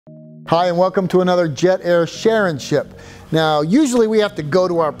Hi, and welcome to another JetAir Share and Ship. Now, usually we have to go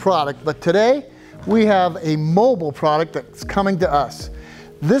to our product, but today we have a mobile product that's coming to us.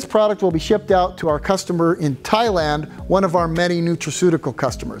 This product will be shipped out to our customer in Thailand, one of our many nutraceutical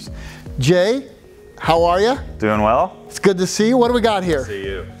customers. Jay, how are you? Doing well. It's good to see you. What do we got here? Good to see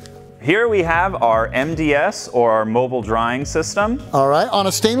you. Here we have our MDS, or our mobile drying system. All right, on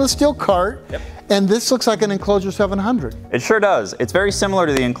a stainless steel cart. Yep. And this looks like an enclosure 700. It sure does. It's very similar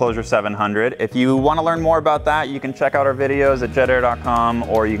to the enclosure 700. If you want to learn more about that, you can check out our videos at jetair.com,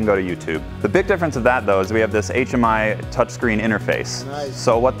 or you can go to YouTube. The big difference of that, though, is we have this HMI touchscreen interface. Nice.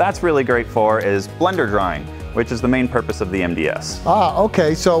 So what that's really great for is blender drying, which is the main purpose of the MDS. Ah,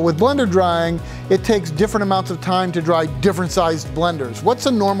 okay, so with blender drying, it takes different amounts of time to dry different sized blenders. What's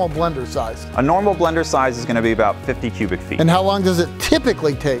a normal blender size? A normal blender size is going to be about 50 cubic feet. And how long does it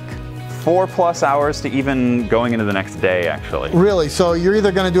typically take? 4+ hours to even going into the next day, actually. Really, so you're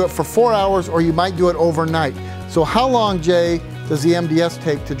either going to do it for 4 hours or you might do it overnight. So how long, Jay, does the MDS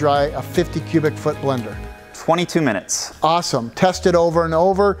take to dry a 50 cubic foot blender? 22 minutes. Awesome. Test it over and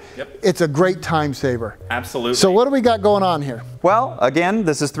over. Yep. It's a great time saver. Absolutely. So what do we got going on here? Well, again,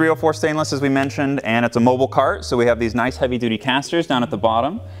 this is 304 stainless, as we mentioned, and it's a mobile cart, so we have these nice heavy-duty casters down at the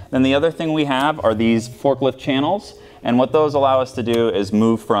bottom. Then the other thing we have are these forklift channels, and what those allow us to do is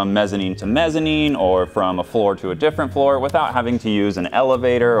move from mezzanine to mezzanine, or from a floor to a different floor, without having to use an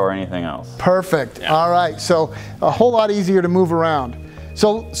elevator or anything else. Perfect. Yeah. All right, so a whole lot easier to move around.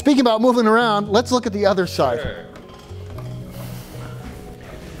 So speaking about moving around, let's look at the other side. Sure.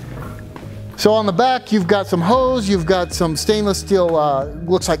 So on the back, you've got some hose, you've got some stainless steel,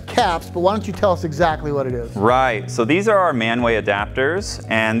 looks like caps, but why don't you tell us exactly what it is? Right, so these are our manway adapters,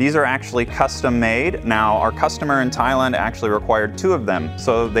 and these are actually custom made. Now, our customer in Thailand actually required 2 of them,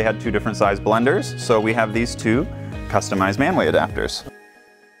 so they had 2 different size blenders, so we have these 2 customized manway adapters.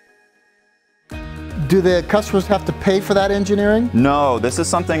 Do the customers have to pay for that engineering? No, this is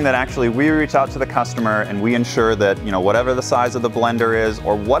something that actually we reach out to the customer and we ensure that, whatever the size of the blender is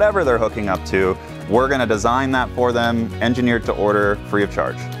or whatever they're hooking up to, we're going to design that for them, engineered to order, free of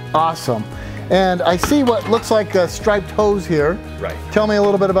charge. Awesome. And I see what looks like a striped hose here. Right. Tell me a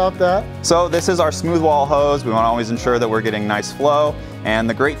little bit about that. So this is our smooth wall hose. We want to always ensure that we're getting nice flow. And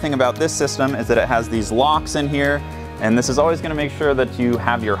the great thing about this system is that it has these locks in here. And this is always going to make sure that you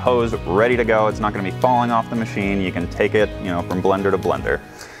have your hose ready to go. It's not going to be falling off the machine. You can take it, from blender to blender.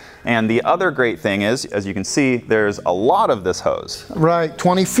 And the other great thing is, as you can see, there's a lot of this hose. Right,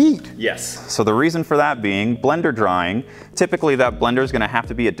 20 feet. Yes. So the reason for that being blender drying, typically that blender is going to have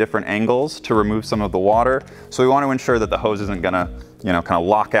to be at different angles to remove some of the water. So we want to ensure that the hose isn't going to, kind of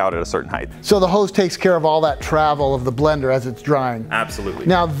lock out at a certain height. So the hose takes care of all that travel of the blender as it's drying. Absolutely.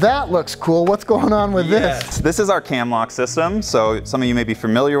 Now that looks cool. What's going on with this? This is our cam lock system. So some of you may be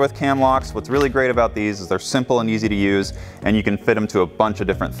familiar with cam locks. What's really great about these is they're simple and easy to use, and you can fit them to a bunch of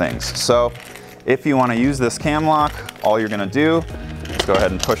different things. So if you want to use this cam lock, all you're going to do is go ahead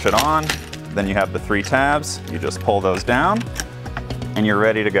and push it on. Then you have the 3 tabs. You just pull those down and you're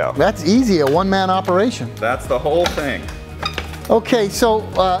ready to go. That's easy, a one-man operation. That's the whole thing. Okay, so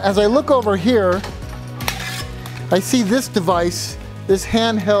as I look over here, I see this device, this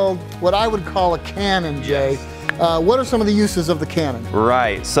handheld, what I would call a Canon, Jay. What are some of the uses of the Canon?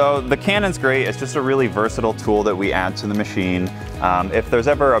 Right, so the Canon's great. It's just a really versatile tool that we add to the machine. If there's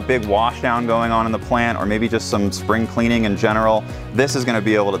ever a big washdown going on in the plant, or maybe just some spring cleaning in general, this is going to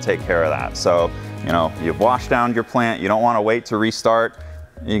be able to take care of that. So, you've washed down your plant, you don't want to wait to restart.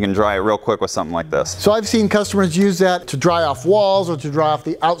 You can dry it real quick with something like this. So I've seen customers use that to dry off walls or to dry off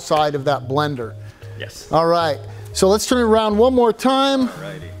the outside of that blender. Yes. All right, so let's turn it around one more time.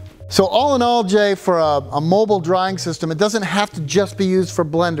 Alrighty. So all in all, Jay, for a mobile drying system, it doesn't have to just be used for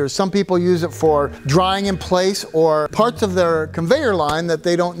blenders. Some people use it for drying in place or parts of their conveyor line that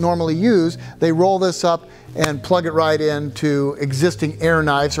they don't normally use. They roll this up and plug it right into existing air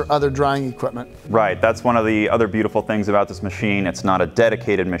knives or other drying equipment. Right, that's one of the other beautiful things about this machine. It's not a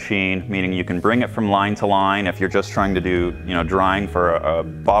dedicated machine, meaning you can bring it from line to line if you're just trying to do, drying for a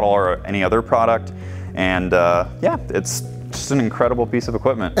bottle or any other product. And yeah, it's just an incredible piece of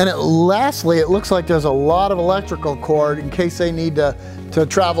equipment. And lastly, it looks like there's a lot of electrical cord in case they need to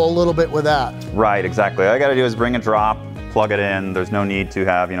travel a little bit with that. Right, exactly. All I gotta do is bring a drop, plug it in. There's no need to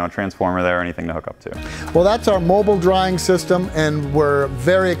have, a transformer there or anything to hook up to. Well, that's our mobile drying system, and we're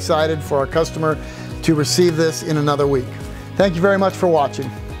very excited for our customer to receive this in another week. Thank you very much for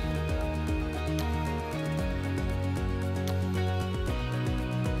watching.